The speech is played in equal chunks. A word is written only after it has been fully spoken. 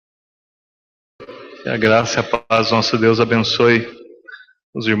Que a graça e a paz do nosso Deus abençoe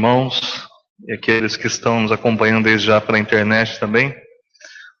os irmãos e aqueles que estão nos acompanhando desde já pela internet também.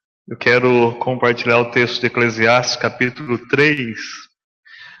 Eu quero compartilhar o texto de Eclesiastes, capítulo 3,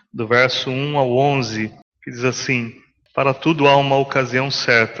 do verso 1 ao 11, que diz assim: Para tudo há uma ocasião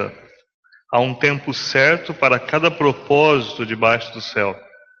certa, há um tempo certo para cada propósito debaixo do céu.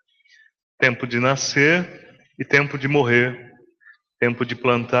 Tempo de nascer e tempo de morrer, tempo de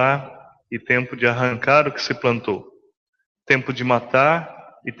plantar e tempo de arrancar o que se plantou, tempo de matar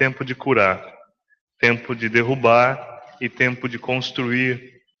e tempo de curar, tempo de derrubar e tempo de construir,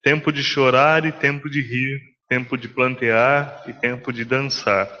 tempo de chorar e tempo de rir, tempo de plantear e tempo de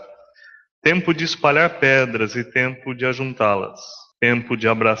dançar, tempo de espalhar pedras e tempo de ajuntá-las, tempo de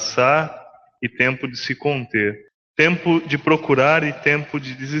abraçar e tempo de se conter, tempo de procurar e tempo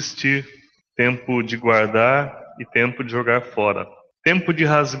de desistir, tempo de guardar e tempo de jogar fora, tempo de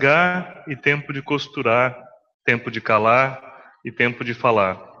rasgar e tempo de costurar, tempo de calar e tempo de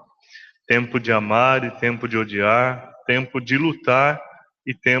falar, tempo de amar e tempo de odiar, tempo de lutar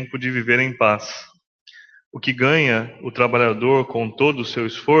e tempo de viver em paz. O que ganha o trabalhador com todo o seu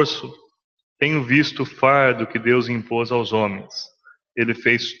esforço, tenho visto o fardo que Deus impôs aos homens. Ele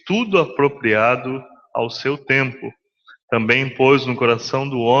fez tudo apropriado ao seu tempo. Também pôs no coração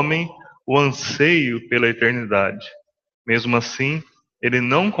do homem o anseio pela eternidade. Mesmo assim, ele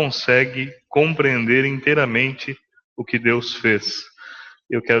não consegue compreender inteiramente o que Deus fez.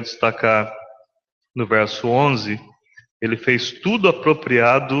 Eu quero destacar no verso 11, ele fez tudo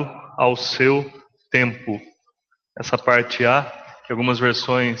apropriado ao seu tempo. Essa parte A, que algumas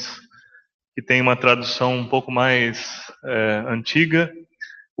versões que tem uma tradução um pouco mais antiga,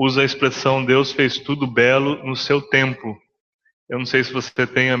 usa a expressão Deus fez tudo belo no seu tempo. Eu não sei se você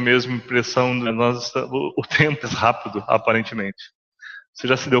tem a mesma impressão, o tempo é rápido, aparentemente. Você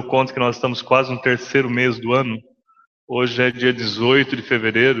já se deu conta que nós estamos quase no terceiro mês do ano? Hoje é dia 18 de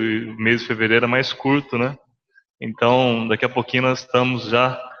fevereiro e o mês de fevereiro é mais curto, né? Então, daqui a pouquinho nós estamos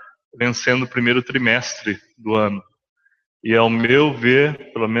já vencendo o primeiro trimestre do ano. E ao meu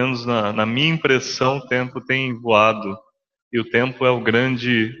ver, pelo menos na minha impressão, o tempo tem voado. E o tempo é o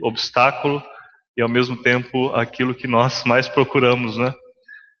grande obstáculo e ao mesmo tempo aquilo que nós mais procuramos, né?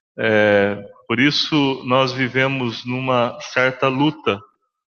 Por isso nós vivemos numa certa luta,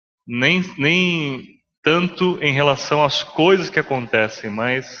 nem tanto em relação às coisas que acontecem,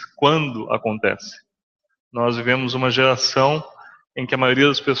 mas quando acontece. Nós vivemos uma geração em que a maioria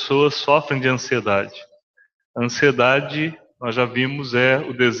das pessoas sofrem de ansiedade. A ansiedade, nós já vimos, é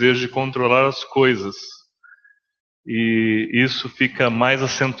o desejo de controlar as coisas. E isso fica mais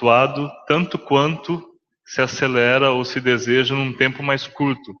acentuado tanto quanto se acelera ou se deseja num tempo mais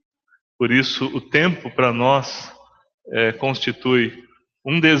curto. Por isso, o tempo para nós constitui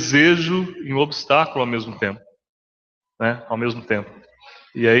um desejo e um obstáculo ao mesmo tempo, né? Ao mesmo tempo.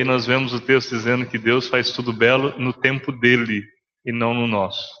 E aí nós vemos o texto dizendo que Deus faz tudo belo no tempo dele e não no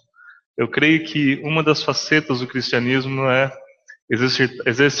nosso. Eu creio que uma das facetas do cristianismo é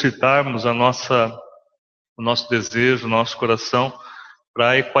exercitarmos o nosso desejo, o nosso coração,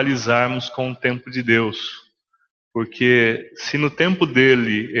 para equalizarmos com o tempo de Deus. Porque se no tempo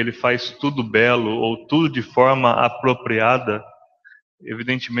dele ele faz tudo belo ou tudo de forma apropriada,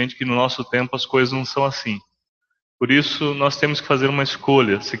 evidentemente que no nosso tempo as coisas não são assim. Por isso nós temos que fazer uma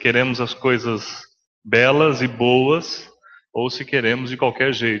escolha, se queremos as coisas belas e boas ou se queremos de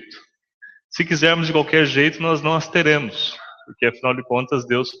qualquer jeito. Se quisermos de qualquer jeito, nós não as teremos, porque afinal de contas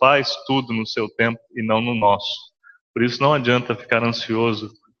Deus faz tudo no seu tempo e não no nosso. Por isso não adianta ficar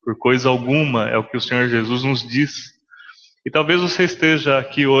ansioso por coisa alguma, é o que o Senhor Jesus nos diz. E talvez você esteja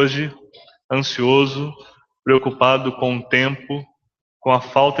aqui hoje ansioso, preocupado com o tempo, com a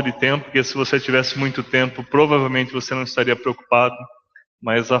falta de tempo, porque se você tivesse muito tempo, provavelmente você não estaria preocupado,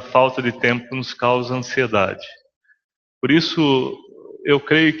 mas a falta de tempo nos causa ansiedade. Por isso, eu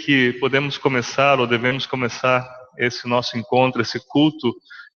creio que podemos começar, ou devemos começar, esse nosso encontro, esse culto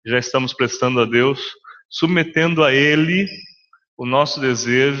que já estamos prestando a Deus, submetendo a Ele o nosso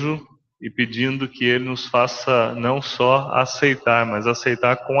desejo e pedindo que Ele nos faça não só aceitar, mas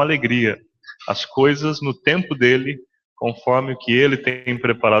aceitar com alegria as coisas no tempo dEle, conforme o que Ele tem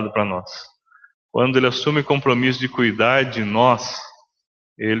preparado para nós. Quando Ele assume o compromisso de cuidar de nós,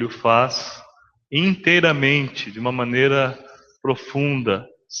 Ele o faz inteiramente, de uma maneira profunda,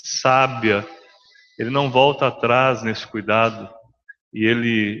 sábia. Ele não volta atrás nesse cuidado e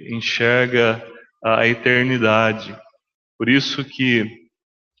Ele enxerga a eternidade. Por isso que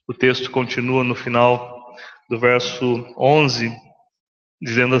o texto continua no final do verso 11,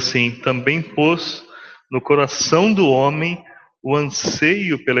 dizendo assim: também pôs no coração do homem o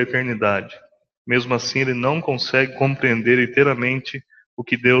anseio pela eternidade. Mesmo assim, ele não consegue compreender inteiramente o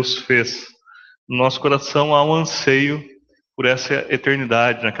que Deus fez. No nosso coração há um anseio por essa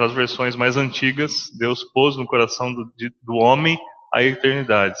eternidade. Naquelas versões mais antigas, Deus pôs no coração do homem a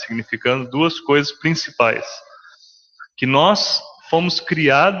eternidade, significando duas coisas principais: que nós fomos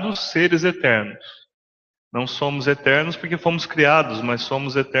criados seres eternos. Não somos eternos porque fomos criados, mas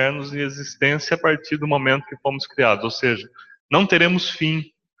somos eternos em existência a partir do momento que fomos criados. Ou seja, não teremos fim,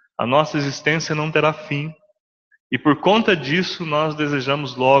 a nossa existência não terá fim, e por conta disso nós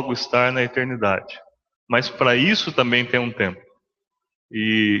desejamos logo estar na eternidade. Mas para isso também tem um tempo.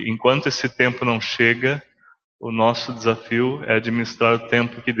 E enquanto esse tempo não chega, o nosso desafio é administrar o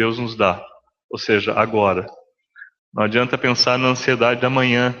tempo que Deus nos dá, ou seja, agora. Não adianta pensar na ansiedade de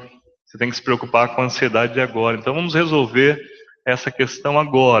amanhã, você tem que se preocupar com a ansiedade de agora. Então vamos resolver essa questão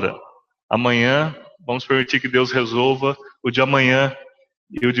agora. Amanhã, vamos permitir que Deus resolva o de amanhã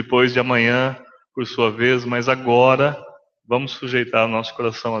e o depois de amanhã, por sua vez, mas agora vamos sujeitar o nosso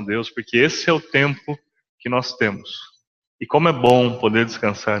coração a Deus, porque esse é o tempo que nós temos. E como é bom poder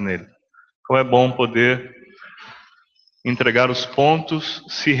descansar nele. Como é bom poder entregar os pontos,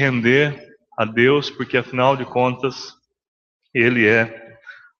 se render a Deus, porque afinal de contas, Ele é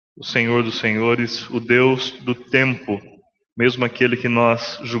o Senhor dos Senhores, o Deus do tempo. Mesmo aquele que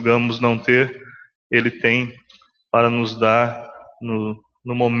nós julgamos não ter, Ele tem para nos dar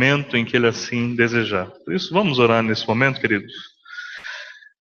no momento em que Ele assim desejar. Por isso, vamos orar nesse momento, queridos.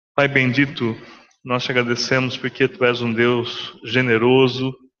 Pai bendito, nós te agradecemos porque Tu és um Deus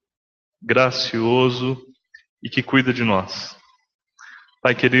generoso, gracioso e que cuida de nós.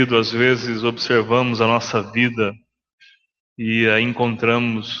 Pai querido, às vezes observamos a nossa vida e a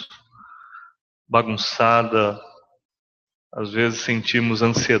encontramos bagunçada, às vezes sentimos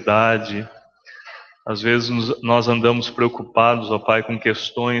ansiedade, às vezes nós andamos preocupados, ó Pai, com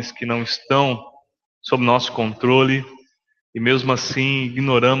questões que não estão sob nosso controle e mesmo assim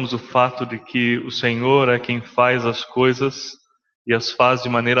ignoramos o fato de que o Senhor é quem faz as coisas e as faz de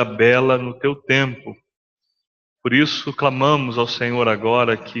maneira bela no Teu tempo. Por isso, clamamos ao Senhor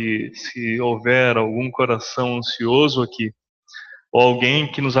agora que, se houver algum coração ansioso aqui, ou alguém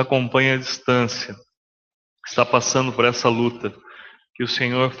que nos acompanha à distância, que está passando por essa luta, que o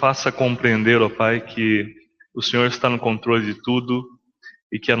Senhor faça compreender, ó Pai, que o Senhor está no controle de tudo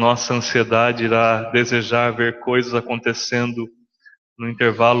e que a nossa ansiedade irá desejar ver coisas acontecendo no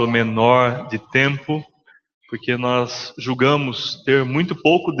intervalo menor de tempo, porque nós julgamos ter muito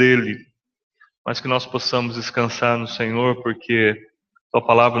pouco dele, mas que nós possamos descansar no Senhor, porque Tua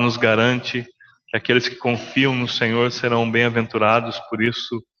palavra nos garante que aqueles que confiam no Senhor serão bem-aventurados. Por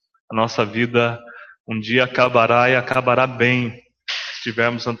isso, a nossa vida um dia acabará e acabará bem, se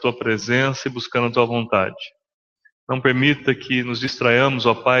estivermos na Tua presença e buscando a Tua vontade. Não permita que nos distraiamos,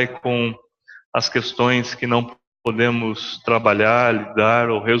 ó Pai, com as questões que não podemos trabalhar, lidar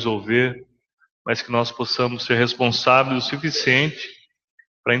ou resolver, mas que nós possamos ser responsáveis o suficiente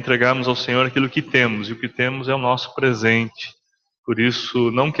para entregarmos ao Senhor aquilo que temos, e o que temos é o nosso presente. Por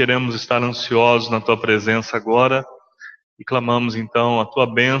isso, não queremos estar ansiosos na Tua presença agora, e clamamos então a Tua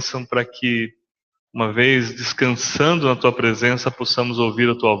bênção para que, uma vez descansando na Tua presença, possamos ouvir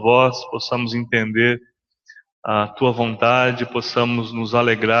a Tua voz, possamos entender a Tua vontade, possamos nos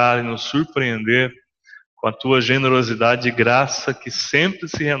alegrar e nos surpreender com a Tua generosidade e graça que sempre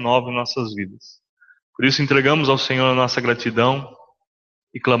se renova em nossas vidas. Por isso, entregamos ao Senhor a nossa gratidão,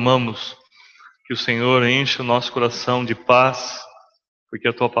 e clamamos que o Senhor enche o nosso coração de paz, porque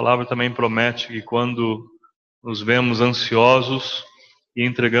a Tua palavra também promete que quando nos vemos ansiosos e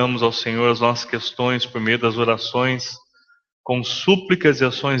entregamos ao Senhor as nossas questões por meio das orações, com súplicas e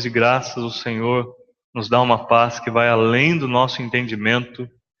ações de graças, o Senhor nos dá uma paz que vai além do nosso entendimento,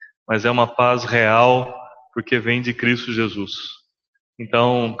 mas é uma paz real, porque vem de Cristo Jesus.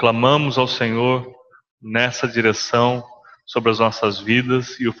 Então, clamamos ao Senhor nessa direção, sobre as nossas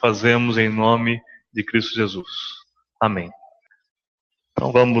vidas, e o fazemos em nome de Cristo Jesus. Amém.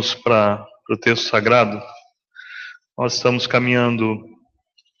 Então vamos para o texto sagrado. Nós estamos caminhando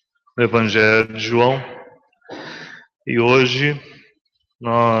no Evangelho de João, e hoje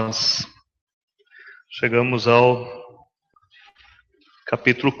nós chegamos ao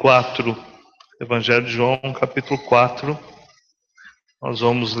capítulo 4, Evangelho de João, capítulo 4. Nós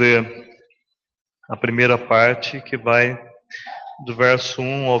vamos ler a primeira parte, que vai do verso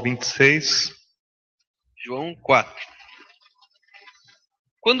 1 ao 26. João 4.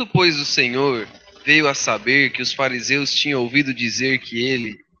 Quando, pois, o Senhor veio a saber que os fariseus tinham ouvido dizer que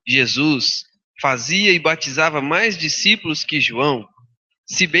ele, Jesus, fazia e batizava mais discípulos que João,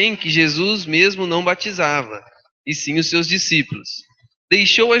 se bem que Jesus mesmo não batizava, e sim os seus discípulos,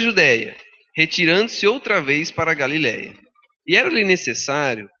 deixou a Judéia retirando-se outra vez para a Galiléia. E era-lhe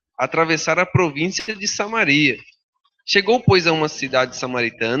necessário atravessar a província de Samaria. Chegou, pois, a uma cidade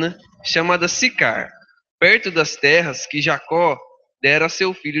samaritana chamada Sicar, perto das terras que Jacó dera a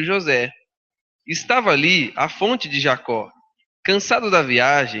seu filho José. Estava ali a fonte de Jacó. Cansado da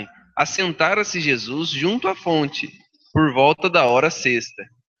viagem, assentara-se Jesus junto à fonte, por volta da hora sexta.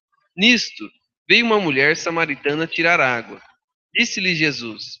 Nisto, veio uma mulher samaritana tirar água. Disse-lhe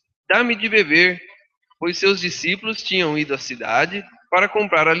Jesus: Dá-me de beber, pois seus discípulos tinham ido à cidade para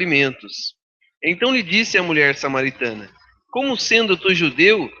comprar alimentos. Então lhe disse a mulher samaritana: Como sendo tu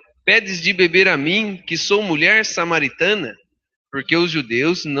judeu, pedes de beber a mim, que sou mulher samaritana? Porque os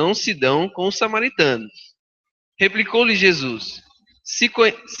judeus não se dão com os samaritanos. Replicou-lhe Jesus: se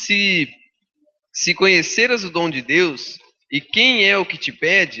conheceras o dom de Deus, e quem é o que te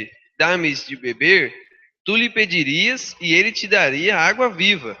pede, dá-me de beber, tu lhe pedirias e ele te daria água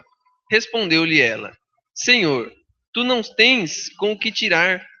viva. Respondeu-lhe ela: Senhor, tu não tens com o que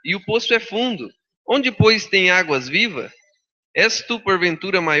tirar, e o poço é fundo. Onde, pois, tem águas vivas? És tu,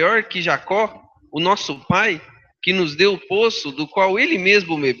 porventura, maior que Jacó, o nosso pai, que nos deu o poço do qual ele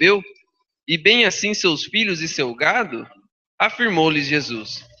mesmo bebeu, e bem assim seus filhos e seu gado? Afirmou-lhes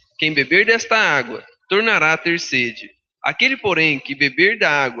Jesus: Quem beber desta água tornará a ter sede. Aquele, porém, que beber da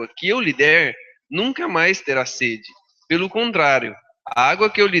água que eu lhe der, nunca mais terá sede. Pelo contrário, a água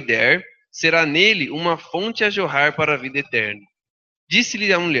que eu lhe der será nele uma fonte a jorrar para a vida eterna.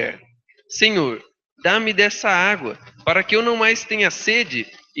 Disse-lhe a mulher: Senhor, dá-me dessa água, para que eu não mais tenha sede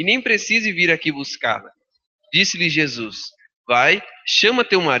e nem precise vir aqui buscá-la. Disse-lhe Jesus: Vai, chama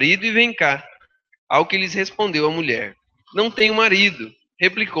teu marido e vem cá. Ao que lhes respondeu a mulher: Não tenho marido.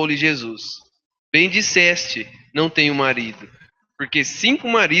 Replicou-lhe Jesus: Bem disseste, não tenho marido, porque 5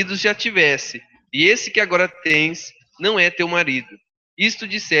 maridos já tivesse, e esse que agora tens não é teu marido. Isto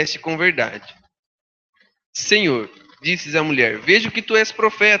disseste com verdade. Senhor, disse a mulher, vejo que tu és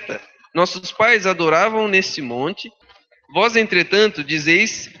profeta. Nossos pais adoravam neste monte. Vós, entretanto,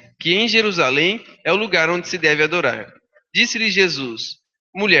 dizeis que em Jerusalém é o lugar onde se deve adorar. Disse-lhe Jesus: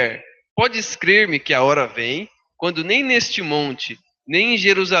 Mulher, podes crer-me que a hora vem, quando nem neste monte, nem em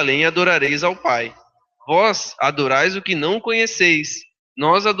Jerusalém adorareis ao Pai. Vós adorais o que não conheceis,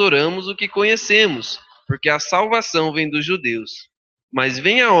 nós adoramos o que conhecemos, porque a salvação vem dos judeus. Mas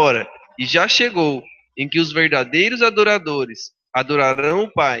vem a hora, e já chegou, em que os verdadeiros adoradores adorarão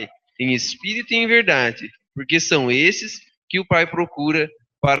o Pai, em espírito e em verdade, porque são esses que o Pai procura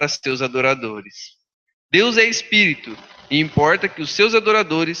para seus adoradores. Deus é espírito, e importa que os seus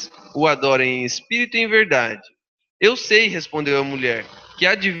adoradores o adorem em espírito e em verdade. Eu sei, respondeu a mulher, que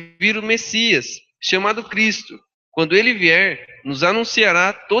há de vir o Messias, chamado Cristo. Quando ele vier, nos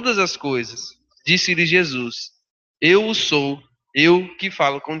anunciará todas as coisas. Disse-lhe Jesus: Eu o sou, eu que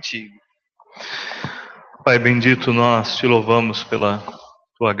falo contigo. Pai bendito, nós te louvamos pela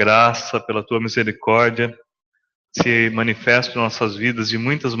tua graça, pela tua misericórdia, se manifesta em nossas vidas de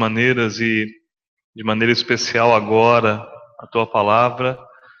muitas maneiras e de maneira especial agora a tua palavra,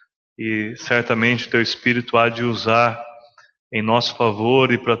 e certamente teu Espírito há de usar em nosso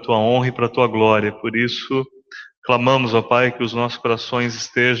favor e para a tua honra e para a tua glória. Por isso, clamamos, ó Pai, que os nossos corações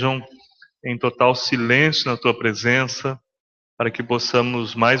estejam em total silêncio na tua presença, para que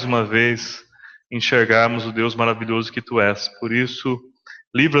possamos mais uma vez enxergarmos o Deus maravilhoso que tu és. Por isso,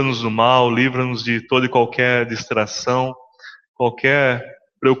 livra-nos do mal, livra-nos de toda e qualquer distração, qualquer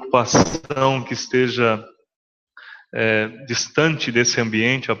preocupação que esteja distante desse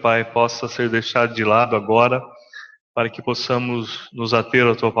ambiente, ó Pai, possa ser deixado de lado agora, para que possamos nos ater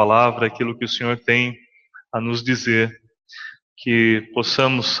à tua palavra, aquilo que o Senhor tem a nos dizer, que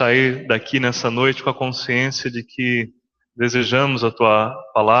possamos sair daqui nessa noite com a consciência de que desejamos a tua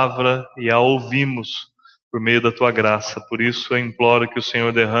palavra e a ouvimos por meio da tua graça. Por isso eu imploro que o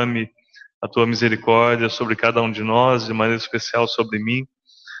Senhor derrame a tua misericórdia sobre cada um de nós, de maneira especial sobre mim,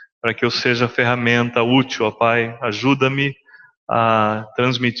 para que eu seja ferramenta útil, ó Pai. Ajuda-me a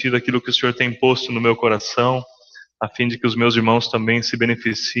transmitir aquilo que o Senhor tem posto no meu coração, a fim de que os meus irmãos também se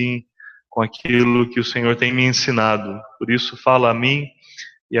beneficiem com aquilo que o Senhor tem me ensinado. Por isso, fala a mim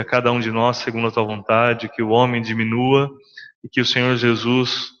e a cada um de nós segundo a tua vontade, que o homem diminua e que o Senhor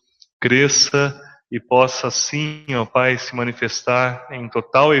Jesus cresça e possa assim, ó Pai, se manifestar em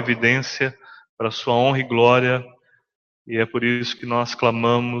total evidência para a sua honra e glória. E é por isso que nós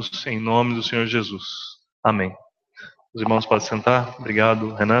clamamos em nome do Senhor Jesus. Amém. Os irmãos podem sentar.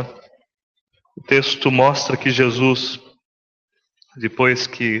 Obrigado, Renan. O texto mostra que Jesus, depois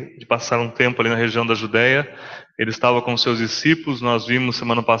de passar um tempo ali na região da Judéia, ele estava com seus discípulos. Nós vimos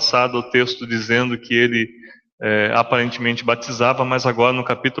semana passada o texto dizendo que ele aparentemente batizava, mas agora no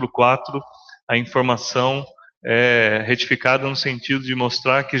capítulo 4 a informação é retificada no sentido de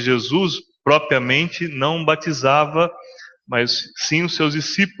mostrar que Jesus propriamente não batizava, mas sim os seus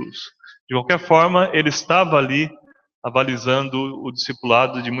discípulos. De qualquer forma, ele estava ali avalizando o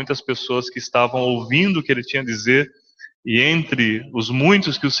discipulado de muitas pessoas que estavam ouvindo o que ele tinha a dizer, e entre os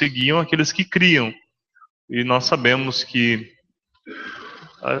muitos que o seguiam, aqueles que criam. E nós sabemos que,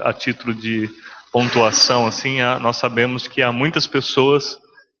 a título de pontuação, assim, nós sabemos que há muitas pessoas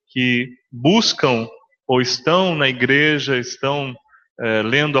que buscam ou estão na igreja, estão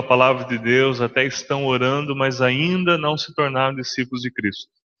lendo a palavra de Deus, até estão orando, mas ainda não se tornaram discípulos de Cristo.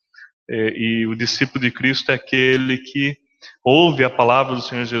 E o discípulo de Cristo é aquele que ouve a palavra do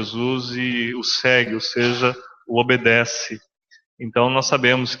Senhor Jesus e o segue, ou seja, o obedece. Então nós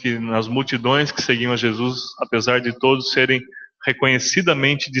sabemos que nas multidões que seguiam a Jesus, apesar de todos serem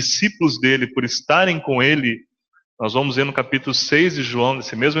reconhecidamente discípulos dele por estarem com ele, nós vamos ver no capítulo 6 de João,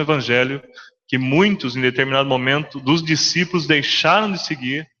 desse mesmo evangelho, que muitos, em determinado momento, dos discípulos deixaram de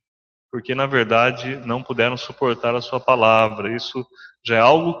seguir, porque na verdade não puderam suportar a sua palavra. Isso já é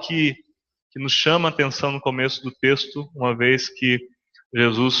algo que nos chama a atenção no começo do texto, uma vez que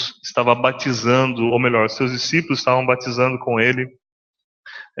Jesus estava batizando, ou melhor, seus discípulos estavam batizando com ele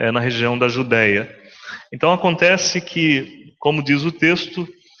na região da Judéia. Então acontece que, como diz o texto,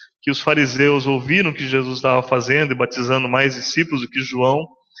 que os fariseus ouviram o que Jesus estava fazendo e batizando mais discípulos do que João,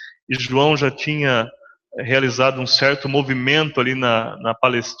 e João já tinha realizado um certo movimento ali na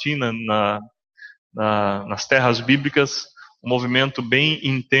Palestina, nas terras bíblicas, um movimento bem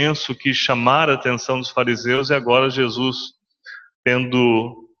intenso que chamara a atenção dos fariseus, e agora Jesus,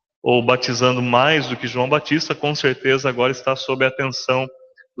 tendo ou batizando mais do que João Batista, com certeza agora está sob a atenção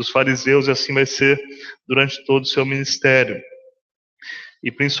dos fariseus, e assim vai ser durante todo o seu ministério.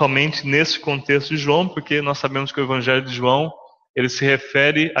 E principalmente nesse contexto de João, porque nós sabemos que o Evangelho de João, ele se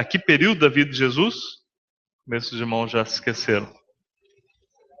refere a que período da vida de Jesus? Esses irmãos já se esqueceram.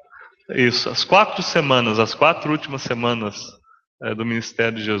 Isso, as 4 últimas semanas do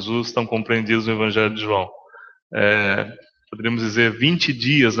ministério de Jesus estão compreendidas no Evangelho de João. Poderíamos dizer 20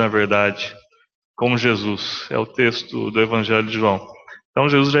 dias, na verdade, com Jesus. É o texto do Evangelho de João. Então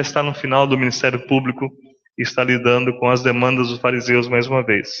Jesus já está no final do ministério público e está lidando com as demandas dos fariseus mais uma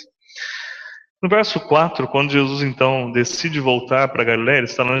vez. No verso 4, quando Jesus então decide voltar para Galiléia, ele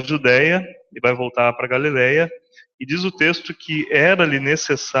está na Judéia e vai voltar para Galiléia, e diz o texto que era-lhe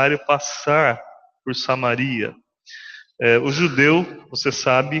necessário passar por Samaria. O judeu, você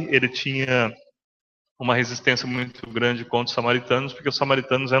sabe, ele tinha uma resistência muito grande contra os samaritanos, porque os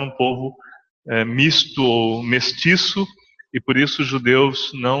samaritanos eram um povo misto ou mestiço, e por isso os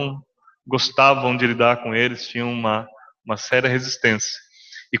judeus não gostavam de lidar com eles, tinham uma séria resistência.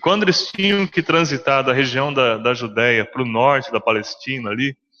 E quando eles tinham que transitar da região da Judéia para o norte da Palestina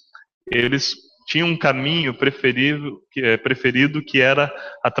ali, eles tinham um caminho preferido que era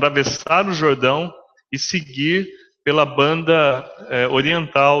atravessar o Jordão e seguir pela banda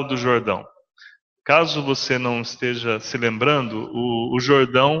oriental do Jordão. Caso você não esteja se lembrando, o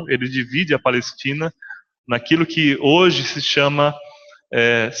Jordão, ele divide a Palestina naquilo que hoje se chama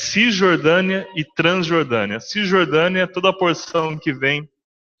Cisjordânia e Transjordânia. Cisjordânia é toda a porção que vem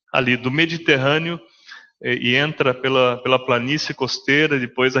ali do Mediterrâneo e entra pela planície costeira,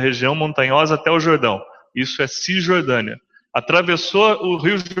 depois a região montanhosa até o Jordão. Isso é Cisjordânia. Atravessou o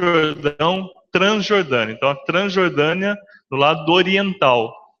Rio Jordão, Transjordânia. Então a Transjordânia no lado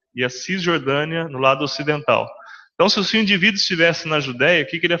oriental e a Cisjordânia no lado ocidental. Então se o indivíduo estivesse na Judéia, o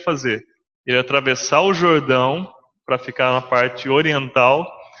que ele ia fazer? Ele ia atravessar o Jordão para ficar na parte oriental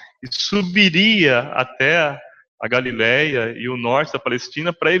e subiria até a Galiléia e o norte da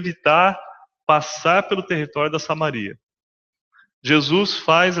Palestina para evitar passar pelo território da Samaria. Jesus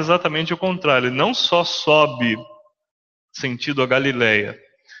faz exatamente o contrário. Ele não só sobe sentido a Galiléia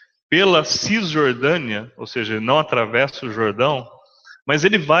pela Cisjordânia, ou seja, ele não atravessa o Jordão, mas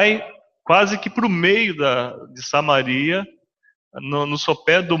ele vai quase que para o meio de Samaria, no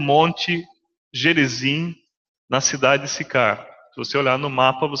sopé do monte Gerizim, na cidade de Sicar. Se você olhar no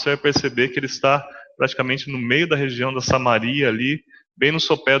mapa, você vai perceber que ele está praticamente no meio da região da Samaria ali, bem no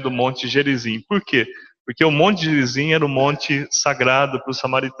sopé do monte Gerizim. Por quê? Porque o monte Gerizim era o monte sagrado para os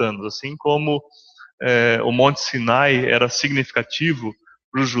samaritanos, assim como o monte Sinai era significativo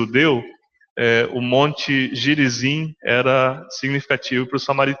para o judeu, o monte Gerizim era significativo para o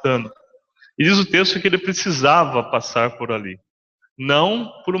samaritano. E diz o texto que ele precisava passar por ali,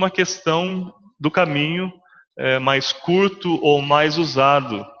 não por uma questão do caminho mais curto ou mais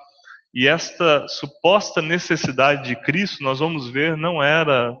usado. E esta suposta necessidade de Cristo, nós vamos ver, não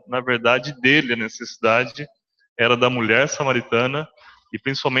era, na verdade, dele a necessidade, era da mulher samaritana, e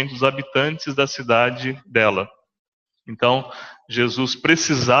principalmente dos habitantes da cidade dela. Então, Jesus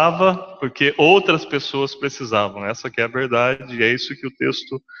precisava porque outras pessoas precisavam. Essa que é a verdade e é isso que o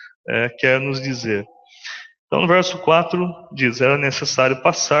texto quer nos dizer. Então, no verso 4 diz, era necessário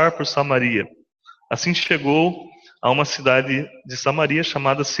passar por Samaria. Assim chegou a uma cidade de Samaria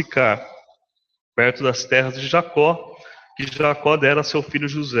chamada Sicar, perto das terras de Jacó, que Jacó dera a seu filho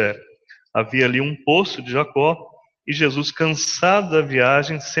José. Havia ali um poço de Jacó, e Jesus, cansado da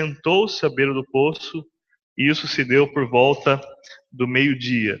viagem, sentou-se à beira do poço, e isso se deu por volta do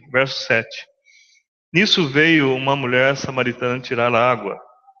meio-dia. Verso 7. Nisso veio uma mulher samaritana tirar água,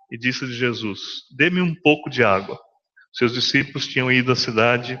 e disse de Jesus, dê-me um pouco de água. Seus discípulos tinham ido à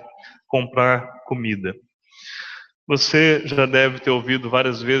cidade comprar comida. Você já deve ter ouvido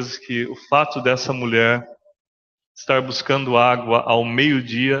várias vezes que o fato dessa mulher estar buscando água ao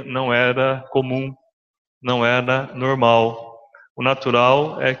meio-dia não era comum, não era normal. O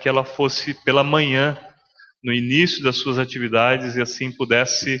natural é que ela fosse pela manhã, no início das suas atividades, e assim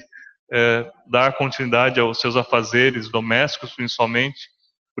pudesse dar continuidade aos seus afazeres domésticos, principalmente.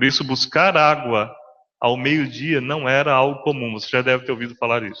 Por isso, buscar água ao meio-dia não era algo comum. Você já deve ter ouvido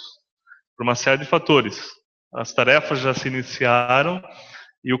falar isso. Por uma série de fatores. As tarefas já se iniciaram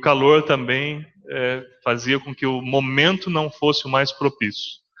e o calor também fazia com que o momento não fosse o mais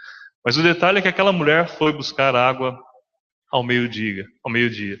propício. Mas o detalhe é que aquela mulher foi buscar água ao meio-dia.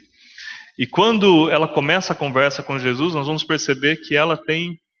 E quando ela começa a conversa com Jesus, nós vamos perceber que ela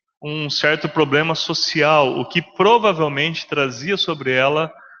tem um certo problema social, o que provavelmente trazia sobre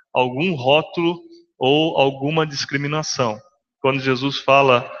ela algum rótulo ou alguma discriminação. Quando Jesus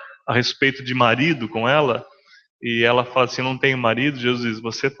fala a respeito de marido com ela, e ela fala assim, não tenho marido, Jesus diz,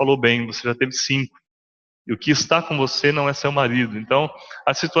 você falou bem, você já teve 5. E o que está com você não é seu marido. Então,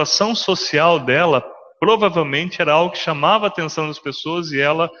 a situação social dela provavelmente era algo que chamava a atenção das pessoas e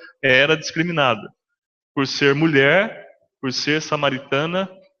ela era discriminada. Por ser mulher, por ser samaritana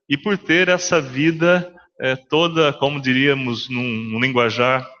e por ter essa vida toda, como diríamos num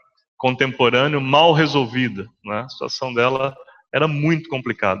linguajar contemporâneo, mal resolvida, né? A situação dela era muito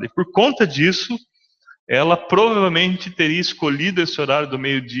complicada. E por conta disso, ela provavelmente teria escolhido esse horário do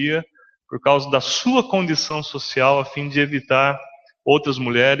meio-dia por causa da sua condição social, a fim de evitar outras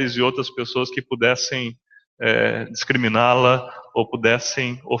mulheres e outras pessoas que pudessem discriminá-la ou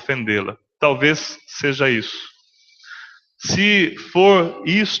pudessem ofendê-la. Talvez seja isso. Se for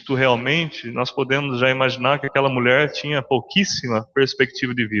isto realmente, nós podemos já imaginar que aquela mulher tinha pouquíssima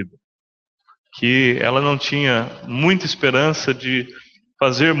perspectiva de vida, que ela não tinha muita esperança de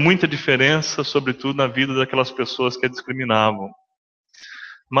fazer muita diferença, sobretudo na vida daquelas pessoas que a discriminavam.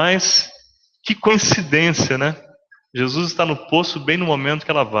 Mas que coincidência, né? Jesus está no poço bem no momento que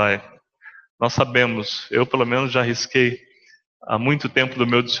ela vai. Nós sabemos, eu pelo menos já risquei há muito tempo do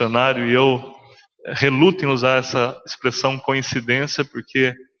meu dicionário e eu reluto em usar essa expressão coincidência,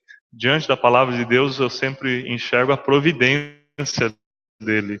 porque diante da palavra de Deus eu sempre enxergo a providência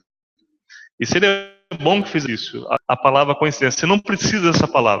dele. E seria bom que fiz isso, a palavra coincidência. Você não precisa dessa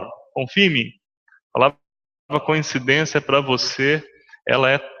palavra, confie em mim. A palavra coincidência para você,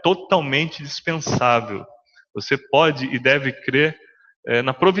 ela é totalmente dispensável. Você pode e deve crer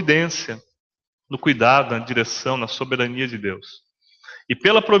na providência, no cuidado, na direção, na soberania de Deus. E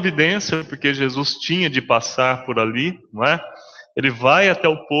pela providência, porque Jesus tinha de passar por ali, não é? Ele vai até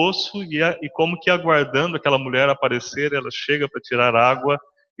o poço e como que aguardando aquela mulher aparecer, ela chega para tirar água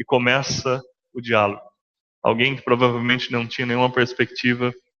e começa o diálogo. Alguém que provavelmente não tinha nenhuma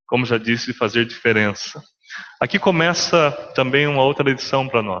perspectiva, como já disse, de fazer diferença. Aqui começa também uma outra lição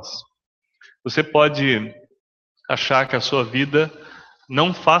para nós. Você pode achar que a sua vida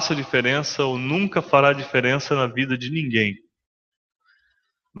não faça diferença ou nunca fará diferença na vida de ninguém.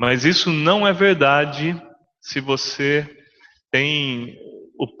 Mas isso não é verdade se você tem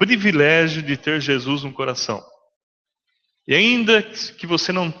o privilégio de ter Jesus no coração. E ainda que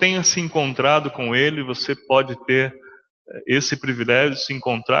você não tenha se encontrado com Ele, você pode ter esse privilégio de se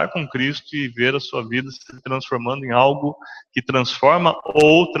encontrar com Cristo e ver a sua vida se transformando em algo que transforma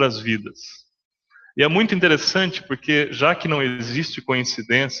outras vidas. E é muito interessante porque já que não existe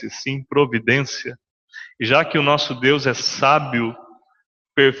coincidência, sim providência, e já que o nosso Deus é sábio,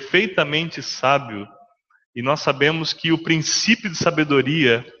 perfeitamente sábio, e nós sabemos que o princípio de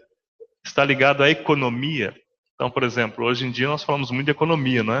sabedoria está ligado à economia. Então, por exemplo, hoje em dia nós falamos muito de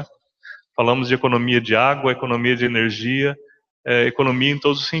economia, não é? Falamos de economia de água, economia de energia, economia em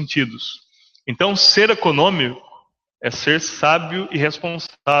todos os sentidos. Então, ser econômico é ser sábio e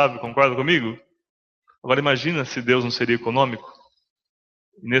responsável, concorda comigo? Agora imagina se Deus não seria econômico.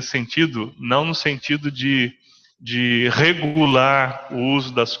 Nesse sentido, não no sentido de de regular o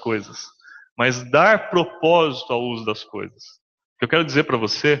uso das coisas, mas dar propósito ao uso das coisas. O que eu quero dizer para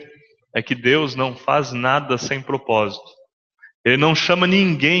você é que Deus não faz nada sem propósito. Ele não chama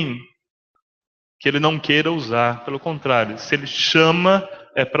ninguém que Ele não queira usar. Pelo contrário, se Ele chama,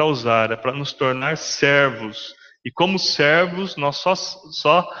 é para usar, é para nos tornar servos. E como servos, nós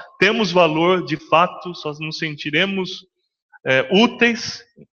só temos valor, de fato, só nos sentiremos úteis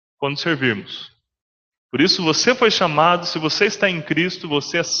quando servirmos. Por isso você foi chamado, se você está em Cristo,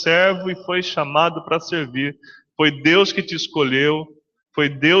 você é servo e foi chamado para servir. Foi Deus que te escolheu, foi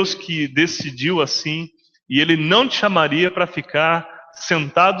Deus que decidiu assim, e Ele não te chamaria para ficar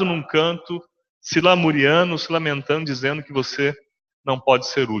sentado num canto, se lamuriando, se lamentando, dizendo que você não pode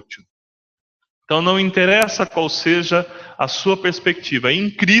ser útil. Então não interessa qual seja a sua perspectiva,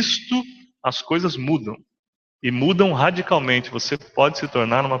 em Cristo as coisas mudam, e mudam radicalmente. Você pode se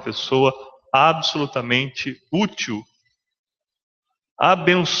tornar uma pessoa absolutamente útil,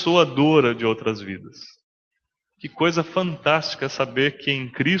 abençoadora de outras vidas. Que coisa fantástica saber que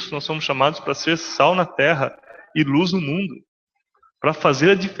em Cristo nós somos chamados para ser sal na terra e luz no mundo, para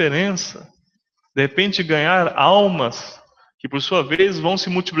fazer a diferença, de repente ganhar almas que por sua vez vão se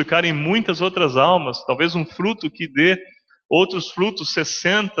multiplicar em muitas outras almas, talvez um fruto que dê outros frutos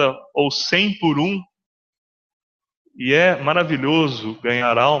 60 ou 100 por um. E é maravilhoso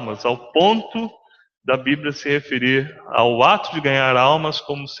ganhar almas, ao ponto da Bíblia se referir ao ato de ganhar almas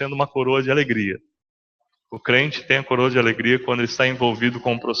como sendo uma coroa de alegria. O crente tem a coroa de alegria quando ele está envolvido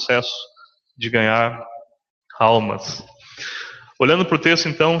com o processo de ganhar almas. Olhando para o texto,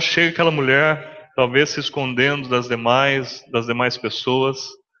 então, chega aquela mulher, talvez se escondendo das demais pessoas,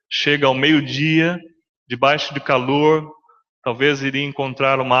 chega ao meio-dia, debaixo de calor, talvez iria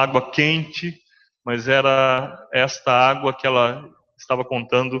encontrar uma água quente, mas era esta água que ela estava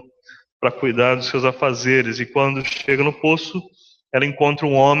contando para cuidar dos seus afazeres. E quando chega no poço, ela encontra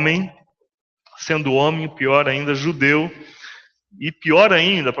um homem, sendo homem, pior ainda, judeu. E pior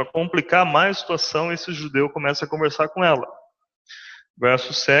ainda, para complicar mais a situação, esse judeu começa a conversar com ela.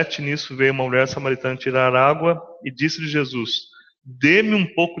 Verso 7, nisso veio uma mulher samaritana tirar água e disse-lhe Jesus: dê-me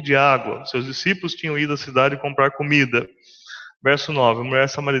um pouco de água. Seus discípulos tinham ido à cidade comprar comida. Verso 9, a mulher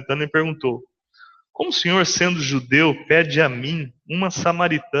samaritana lhe perguntou: como o Senhor, sendo judeu, pede a mim, uma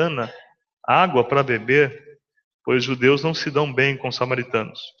samaritana, água para beber? Pois os judeus não se dão bem com os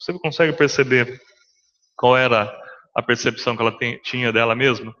samaritanos. Você consegue perceber qual era a percepção que ela tinha dela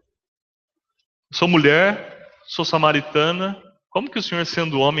mesma? Sou mulher, sou samaritana, como que o Senhor,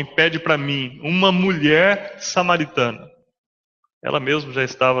 sendo homem, pede para mim, uma mulher samaritana? Ela mesma já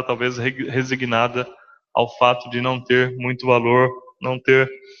estava talvez resignada ao fato de não ter muito valor, não ter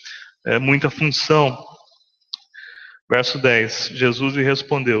muita função. Verso 10, Jesus lhe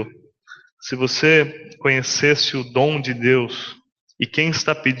respondeu: se você conhecesse o dom de Deus e quem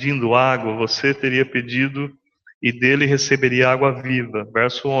está pedindo água, você teria pedido e dele receberia água viva.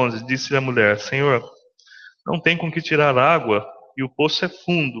 Verso 11, disse-lhe a mulher: Senhor, não tem com que tirar água e o poço é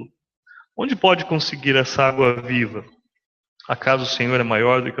fundo. Onde pode conseguir essa água viva? Acaso o Senhor é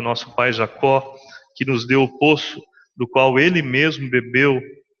maior do que o nosso pai Jacó, que nos deu o poço, do qual ele mesmo bebeu,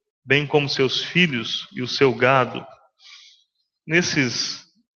 bem como seus filhos e o seu gado? Nessa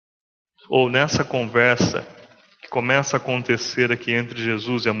conversa que começa a acontecer aqui entre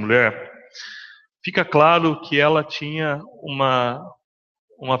Jesus e a mulher, fica claro que ela tinha uma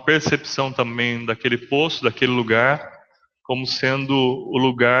percepção também daquele poço, daquele lugar, como sendo o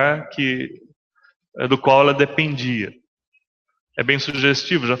lugar do qual ela dependia. É bem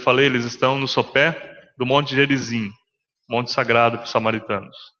sugestivo, já falei, eles estão no sopé do Monte Gerizim, monte sagrado para os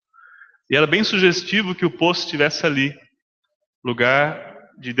samaritanos. E era bem sugestivo que o poço estivesse ali, lugar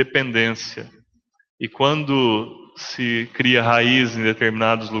de dependência. E quando se cria raiz em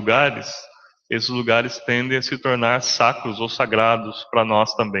determinados lugares, esses lugares tendem a se tornar sacros ou sagrados para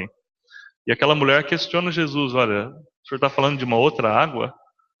nós também. E aquela mulher questiona Jesus: olha, o senhor está falando de uma outra água?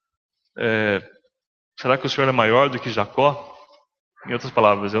 Será que o senhor é maior do que Jacó? Em outras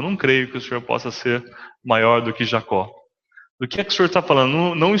palavras, eu não creio que o senhor possa ser maior do que Jacó. Do que é que o senhor está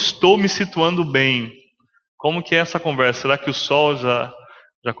falando? Não estou me situando bem. Como que é essa conversa? Será que o sol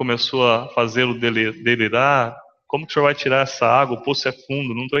já começou a fazê-lo delirar? Como que o senhor vai tirar essa água? O poço é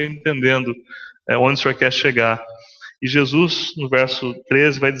fundo, não estou entendendo onde o senhor quer chegar. E Jesus, no verso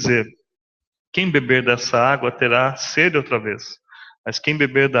 13, vai dizer: quem beber dessa água terá sede outra vez, mas quem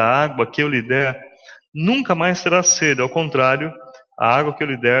beber da água que eu lhe der, nunca mais terá sede. Ao contrário, a água que eu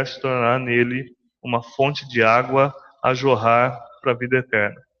lhe der se tornará nele uma fonte de água a jorrar para a vida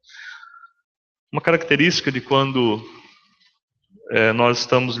eterna. Uma característica de quando nós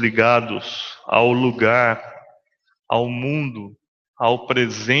estamos ligados ao lugar ao mundo, ao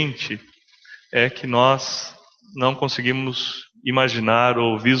presente, é que nós não conseguimos imaginar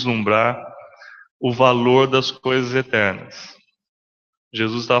ou vislumbrar o valor das coisas eternas.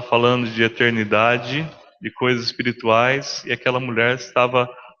 Jesus estava falando de eternidade, de coisas espirituais, e aquela mulher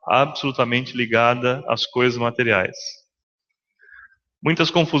estava absolutamente ligada às coisas materiais. Muitas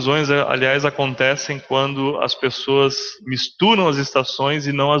confusões, aliás, acontecem quando as pessoas misturam as estações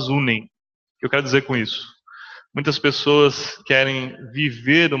e não as unem. O que eu quero dizer com isso? Muitas pessoas querem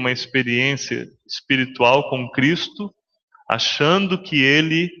viver uma experiência espiritual com Cristo, achando que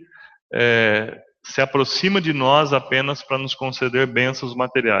Ele se aproxima de nós apenas para nos conceder bênçãos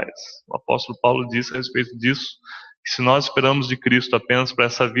materiais. O apóstolo Paulo disse a respeito disso, que se nós esperamos de Cristo apenas para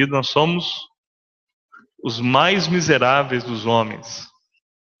essa vida, nós somos os mais miseráveis dos homens.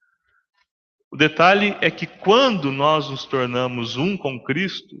 O detalhe é que quando nós nos tornamos um com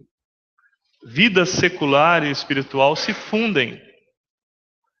Cristo, vida secular e espiritual se fundem.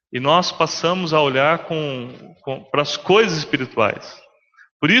 E nós passamos a olhar para as coisas espirituais.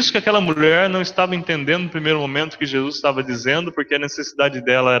 Por isso que aquela mulher não estava entendendo no primeiro momento o que Jesus estava dizendo, porque a necessidade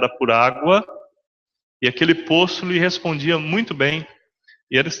dela era por água, e aquele poço lhe respondia muito bem.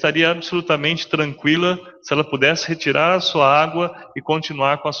 E ela estaria absolutamente tranquila se ela pudesse retirar a sua água e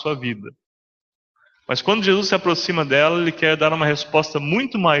continuar com a sua vida. Mas quando Jesus se aproxima dela, ele quer dar uma resposta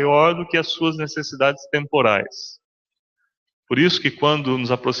muito maior do que as suas necessidades temporais. Por isso que quando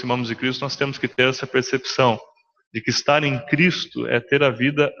nos aproximamos de Cristo, nós temos que ter essa percepção de que estar em Cristo é ter a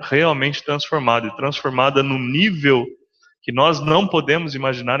vida realmente transformada, e transformada num nível que nós não podemos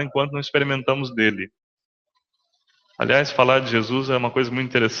imaginar enquanto não experimentamos dele. Aliás, falar de Jesus é uma coisa muito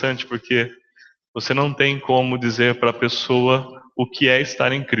interessante, porque você não tem como dizer para a pessoa o que é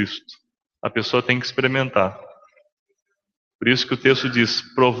estar em Cristo. A pessoa tem que experimentar. Por isso que o texto diz: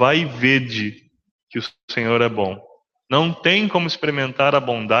 provai e vede que o Senhor é bom. Não tem como experimentar a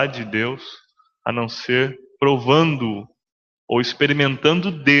bondade de Deus a não ser provando ou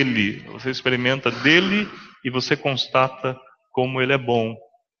experimentando dele. Você experimenta dele e você constata como ele é bom.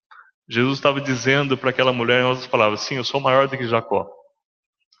 Jesus estava dizendo para aquela mulher, em outras palavras: sim, eu sou maior do que Jacó,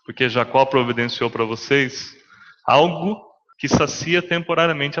 porque Jacó providenciou para vocês algo que sacia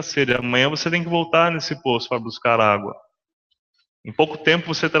temporariamente a sede. Amanhã você tem que voltar nesse poço para buscar água. Em pouco tempo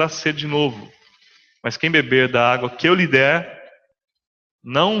você terá sede de novo. Mas quem beber da água que eu lhe der,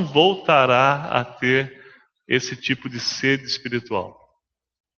 não voltará a ter esse tipo de sede espiritual.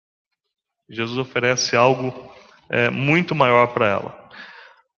 Jesus oferece algo muito maior para ela.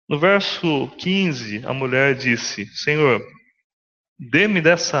 No verso 15, a mulher disse: Senhor, dê-me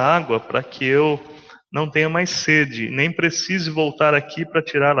dessa água para que eu não tenha mais sede, nem precise voltar aqui para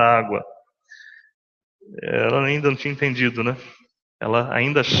tirar a água. Ela ainda não tinha entendido, né? Ela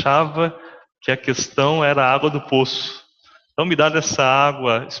ainda achava que a questão era a água do poço. Então me dá dessa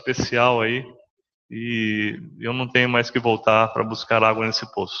água especial aí, e eu não tenho mais que voltar para buscar água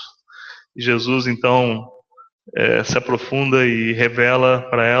nesse poço. E Jesus então se aprofunda e revela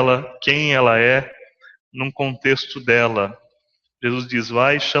para ela quem ela é num contexto dela. Jesus diz: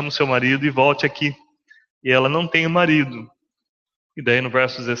 vai, chama o seu marido e volte aqui. E ela: não tem marido. E daí no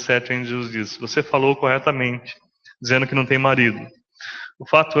verso 17 ainda Jesus diz: você falou corretamente, dizendo que não tem marido. O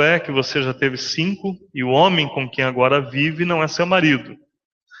fato é que você já teve 5 e o homem com quem agora vive não é seu marido.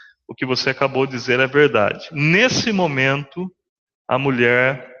 O que você acabou de dizer é verdade. Nesse momento, a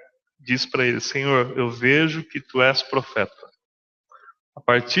mulher diz para ele: Senhor, eu vejo que tu és profeta. A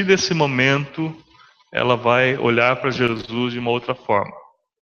partir desse momento, ela vai olhar para Jesus de uma outra forma,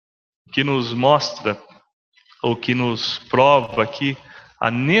 que nos mostra, ou que nos prova aqui,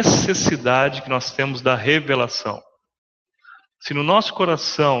 a necessidade que nós temos da revelação. Se no nosso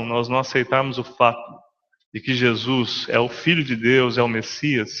coração nós não aceitarmos o fato de que Jesus é o Filho de Deus, é o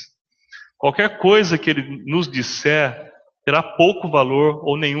Messias, qualquer coisa que ele nos disser terá pouco valor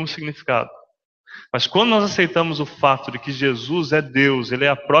ou nenhum significado. Mas quando nós aceitamos o fato de que Jesus é Deus, ele é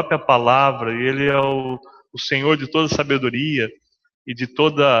a própria palavra, ele é o Senhor de toda sabedoria e de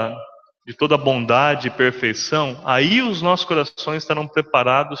toda bondade e perfeição, aí os nossos corações estarão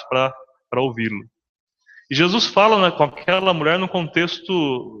preparados para ouvi-lo. E Jesus fala com aquela mulher no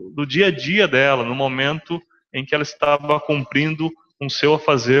contexto do dia a dia dela, no momento em que ela estava cumprindo um seu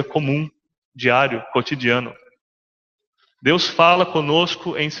afazer comum, diário, cotidiano. Deus fala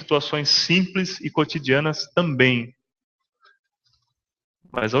conosco em situações simples e cotidianas também.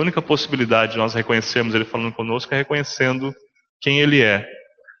 Mas a única possibilidade de nós reconhecermos Ele falando conosco é reconhecendo quem Ele é.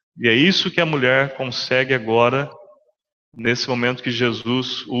 E é isso que a mulher consegue agora, nesse momento que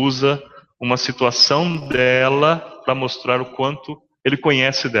Jesus usa uma situação dela para mostrar o quanto Ele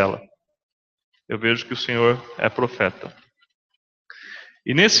conhece dela. eu vejo que o Senhor é profeta.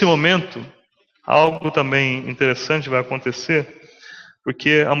 E nesse momento, algo também interessante vai acontecer,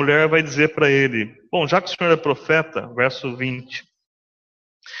 porque a mulher vai dizer para ele, bom, já que o Senhor é profeta, verso 20,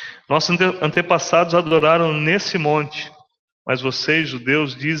 nossos antepassados adoraram nesse monte, mas vocês,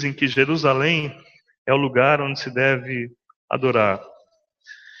 judeus, dizem que Jerusalém é o lugar onde se deve adorar.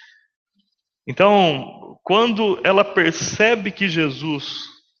 Então, quando ela percebe que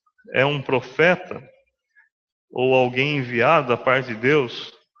Jesus é um profeta, ou alguém enviado da parte de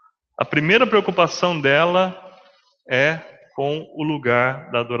Deus, a primeira preocupação dela é com o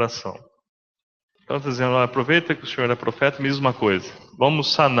lugar da adoração. Então, está dizendo, aproveita que o Senhor é profeta e me diz uma coisa,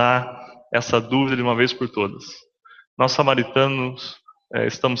 vamos sanar essa dúvida de uma vez por todas. Nós samaritanos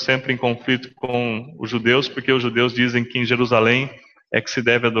estamos sempre em conflito com os judeus, porque os judeus dizem que em Jerusalém é que se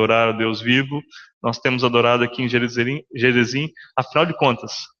deve adorar o Deus vivo. Nós temos adorado aqui em Gerizim. Afinal de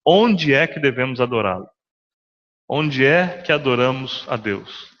contas, onde é que devemos adorá-lo? Onde é que adoramos a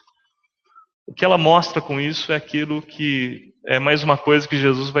Deus? O que ela mostra com isso é aquilo que é mais uma coisa que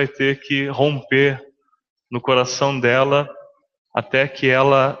Jesus vai ter que romper no coração dela até que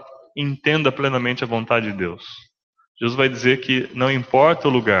ela entenda plenamente a vontade de Deus. Jesus vai dizer que não importa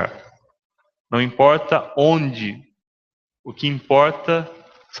o lugar, não importa onde, o que importa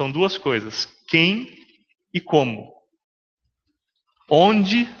são duas coisas, quem e como.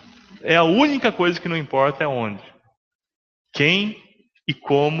 Onde é a única coisa que não importa, é onde. Quem e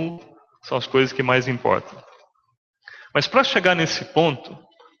como são as coisas que mais importam. Mas para chegar nesse ponto,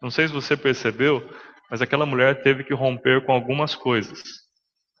 não sei se você percebeu, mas aquela mulher teve que romper com algumas coisas.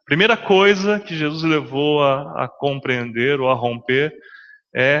 Primeira coisa que Jesus levou a compreender ou a romper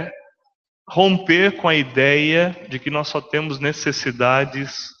é romper com a ideia de que nós só temos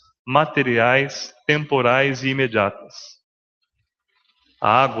necessidades materiais, temporais e imediatas.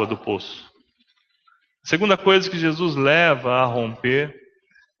 A água do poço. A segunda coisa que Jesus leva a romper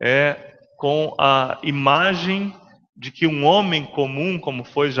é com a imagem de que um homem comum, como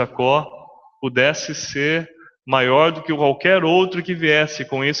foi Jacó, pudesse ser maior do que qualquer outro que viesse.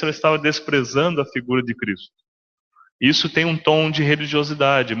 Com isso, ela estava desprezando a figura de Cristo. Isso tem um tom de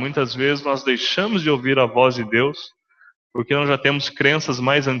religiosidade. Muitas vezes nós deixamos de ouvir a voz de Deus, porque nós já temos crenças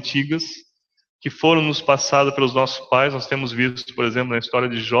mais antigas, que foram nos passadas pelos nossos pais. Nós temos visto, por exemplo, na história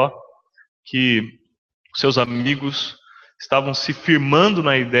de Jó, que seus amigos estavam se firmando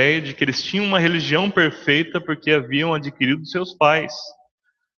na ideia de que eles tinham uma religião perfeita porque haviam adquirido seus pais.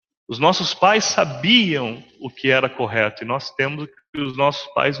 Os nossos pais sabiam o que era correto e nós temos o que os nossos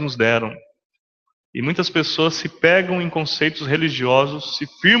pais nos deram. E muitas pessoas se pegam em conceitos religiosos, se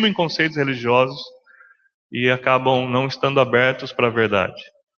firmam em conceitos religiosos e acabam não estando abertos para a verdade.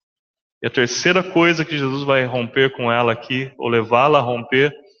 E a terceira coisa que Jesus vai romper com ela aqui, ou levá-la a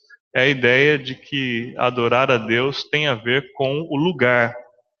romper, é a ideia de que adorar a Deus tem a ver com o lugar.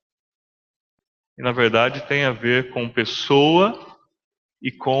 E na verdade tem a ver com pessoa e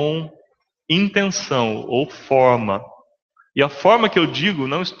com intenção ou forma. E a forma que eu digo,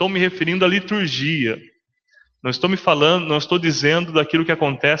 não estou me referindo à liturgia. Não estou dizendo daquilo que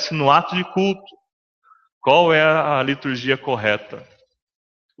acontece no ato de culto. Qual é a liturgia correta?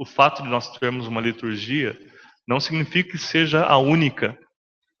 O fato de nós termos uma liturgia não significa que seja a única.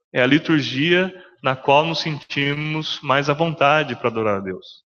 É a liturgia na qual nos sentimos mais à vontade para adorar a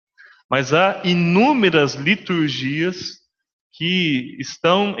Deus. Mas há inúmeras liturgias que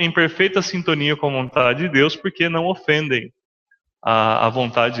estão em perfeita sintonia com a vontade de Deus, porque não ofendem a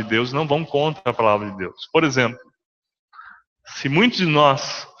vontade de Deus, não vão contra a palavra de Deus. Por exemplo, se muitos de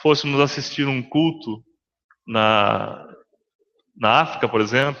nós fôssemos assistir um culto na África, por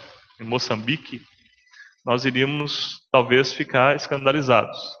exemplo, em Moçambique, nós iríamos talvez ficar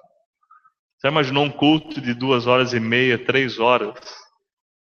escandalizados. Você imaginou um culto de 2h30, 3 horas,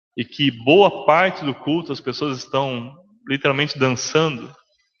 e que boa parte do culto as pessoas estão literalmente dançando?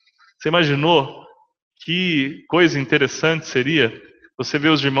 Você imaginou que coisa interessante seria você ver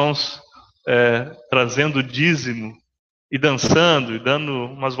os irmãos trazendo dízimo e dançando e dando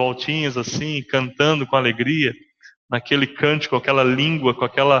umas voltinhas assim, cantando com alegria, naquele cântico, com aquela língua, com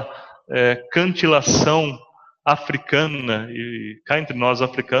aquela cantilação africana. E cá entre nós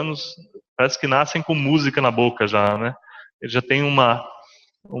africanos parece que nascem com música na boca já, né? Eles já têm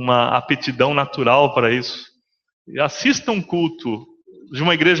uma aptidão natural para isso. E assista um culto de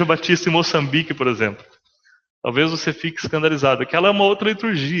uma igreja batista em Moçambique, por exemplo. Talvez você fique escandalizado. Aquela é uma outra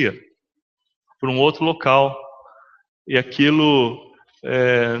liturgia, por um outro local. E aquilo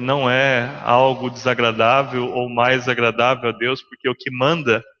não é algo desagradável ou mais agradável a Deus, porque o que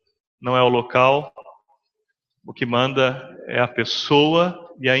manda não é o local, o que manda é a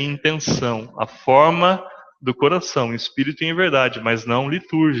pessoa e a intenção, a forma do coração, espírito e em verdade, mas não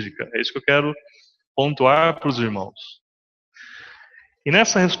litúrgica. É isso que eu quero pontuar para os irmãos. E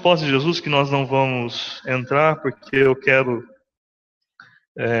nessa resposta de Jesus, que nós não vamos entrar, porque eu quero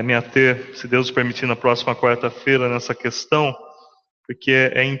me ater, se Deus permitir, na próxima quarta-feira, nessa questão, porque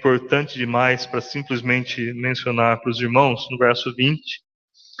é importante demais para simplesmente mencionar para os irmãos, no verso 20,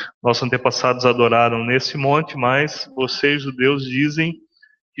 nossos antepassados adoraram nesse monte, mas vocês, judeus, dizem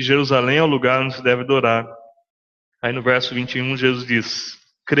que Jerusalém é o lugar onde se deve adorar. Aí no verso 21, Jesus diz: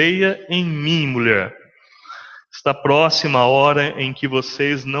 creia em mim, mulher. Está próxima a hora em que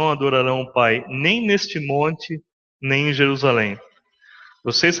vocês não adorarão o Pai, nem neste monte, nem em Jerusalém.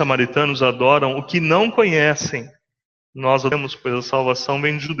 Vocês, samaritanos, adoram o que não conhecem. Nós adoramos, pois a salvação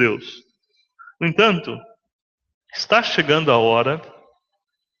vem de judeus. No entanto, está chegando a hora,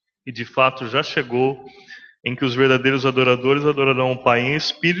 e de fato já chegou, em que os verdadeiros adoradores adorarão o Pai em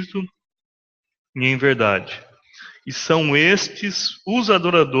espírito e em verdade. E são estes os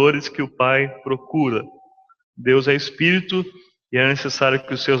adoradores que o Pai procura. Deus é espírito e é necessário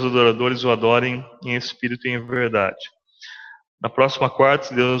que os seus adoradores o adorem em espírito e em verdade. Na próxima quarta,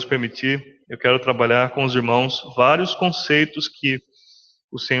 se Deus nos permitir, eu quero trabalhar com os irmãos vários conceitos que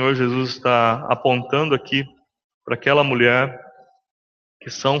o Senhor Jesus está apontando aqui para aquela mulher, que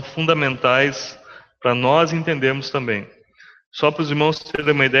são fundamentais para nós entendermos também. Só para os irmãos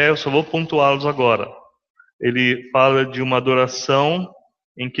terem uma ideia, eu só vou pontuá-los agora. Ele fala de uma adoração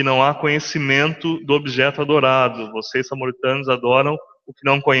em que não há conhecimento do objeto adorado. Vocês, samaritanos, adoram o que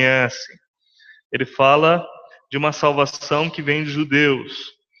não conhecem. Ele fala de uma salvação que vem de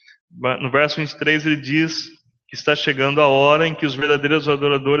judeus. No verso 23 ele diz que está chegando a hora em que os verdadeiros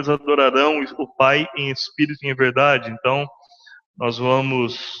adoradores adorarão o Pai em espírito e em verdade. Então, nós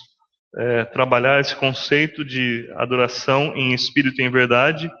vamos trabalhar esse conceito de adoração em espírito e em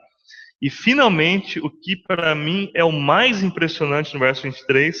verdade. E, finalmente, o que para mim é o mais impressionante no verso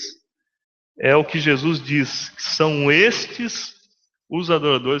 23 é o que Jesus diz, que são estes os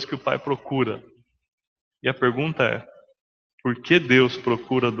adoradores que o Pai procura. E a pergunta é: por que Deus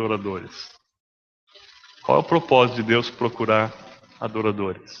procura adoradores? Qual é o propósito de Deus procurar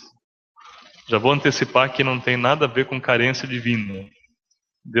adoradores? Já vou antecipar que não tem nada a ver com carência divina.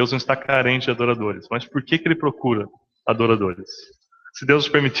 Deus não está carente de adoradores. Mas por que Ele procura adoradores? Se Deus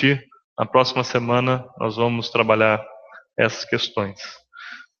nos permitir, na próxima semana nós vamos trabalhar essas questões.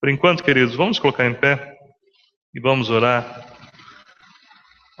 Por enquanto, queridos, vamos colocar em pé e vamos orar,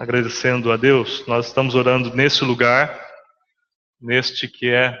 agradecendo a Deus. Nós estamos orando nesse lugar, neste que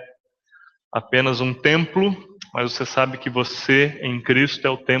é apenas um templo, mas você sabe que você em Cristo é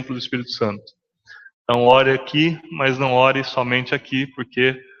o templo do Espírito Santo. Então ore aqui, mas não ore somente aqui,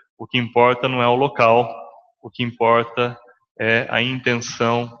 porque o que importa não é o local, o que importa é a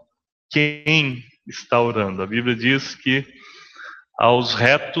intenção, quem está orando. A Bíblia diz que aos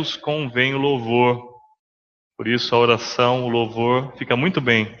retos convém o louvor. Por isso a oração, o louvor, fica muito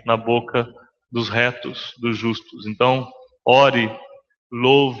bem na boca dos retos, dos justos. Então, ore,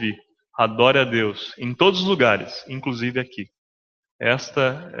 louve, adore a Deus em todos os lugares, inclusive aqui.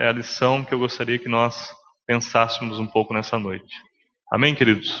 Esta é a lição que eu gostaria que nós pensássemos um pouco nessa noite. Amém,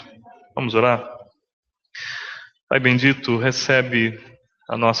 queridos? Vamos orar? Pai bendito, recebe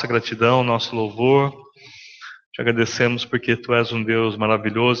a nossa gratidão, nosso louvor. Te agradecemos porque Tu és um Deus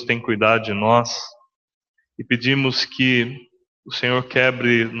maravilhoso, tem cuidado de nós. E pedimos que o Senhor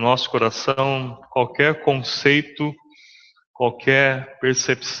quebre no nosso coração qualquer conceito, qualquer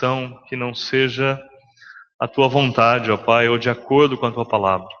percepção que não seja a Tua vontade, ó Pai, ou de acordo com a Tua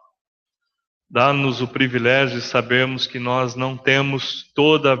palavra. Dá-nos o privilégio de sabermos que nós não temos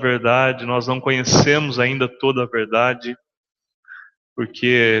toda a verdade, nós não conhecemos ainda toda a verdade,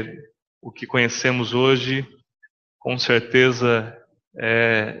 porque o que conhecemos hoje, com certeza,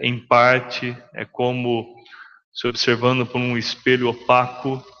 em parte, é como se observando por um espelho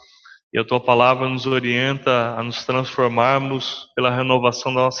opaco, e a Tua palavra nos orienta a nos transformarmos pela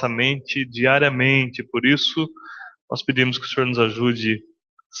renovação da nossa mente diariamente. Por isso, nós pedimos que o Senhor nos ajude,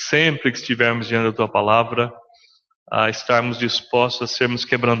 sempre que estivermos diante da Tua palavra, a estarmos dispostos a sermos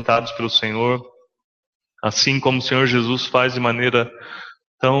quebrantados pelo Senhor, assim como o Senhor Jesus faz de maneira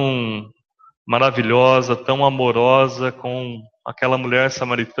tão maravilhosa, tão amorosa com aquela mulher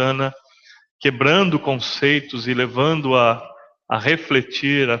samaritana, quebrando conceitos e levando-a a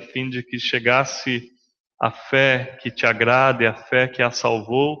refletir, a fim de que chegasse a fé que Te agrada e a fé que a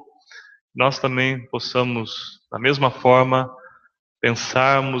salvou. Nós também possamos, da mesma forma,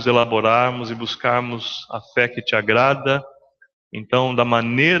 pensarmos, elaborarmos e buscarmos a fé que Te agrada, então, da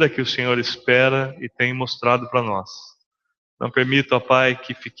maneira que o Senhor espera e tem mostrado para nós. Não permita, ó Pai,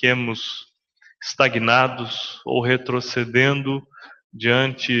 que fiquemos estagnados ou retrocedendo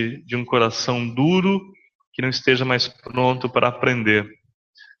diante de um coração duro que não esteja mais pronto para aprender,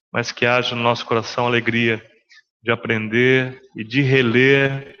 mas que haja no nosso coração alegria de aprender e de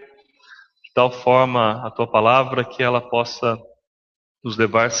reler de tal forma a Tua palavra que ela possa nos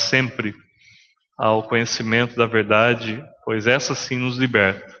levar sempre ao conhecimento da verdade, pois essa sim nos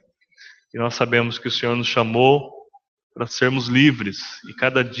liberta. E nós sabemos que o Senhor nos chamou para sermos livres, e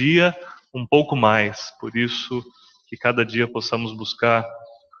cada dia um pouco mais. Por isso, que cada dia possamos buscar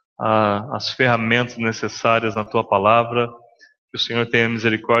as ferramentas necessárias na Tua palavra, que o Senhor tenha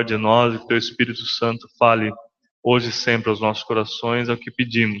misericórdia de nós e que o Teu Espírito Santo fale hoje e sempre aos nossos corações, é o que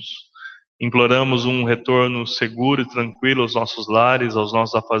pedimos. Imploramos um retorno seguro e tranquilo aos nossos lares, aos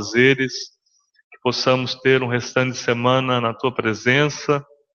nossos afazeres, que possamos ter um restante de semana na Tua presença,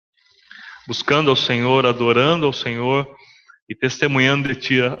 buscando ao Senhor, adorando ao Senhor e testemunhando de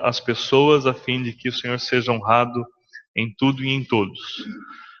Ti às pessoas, a fim de que o Senhor seja honrado em tudo e em todos.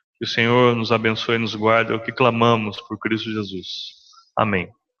 Que o Senhor nos abençoe e nos guarde, é o que clamamos por Cristo Jesus. Amém.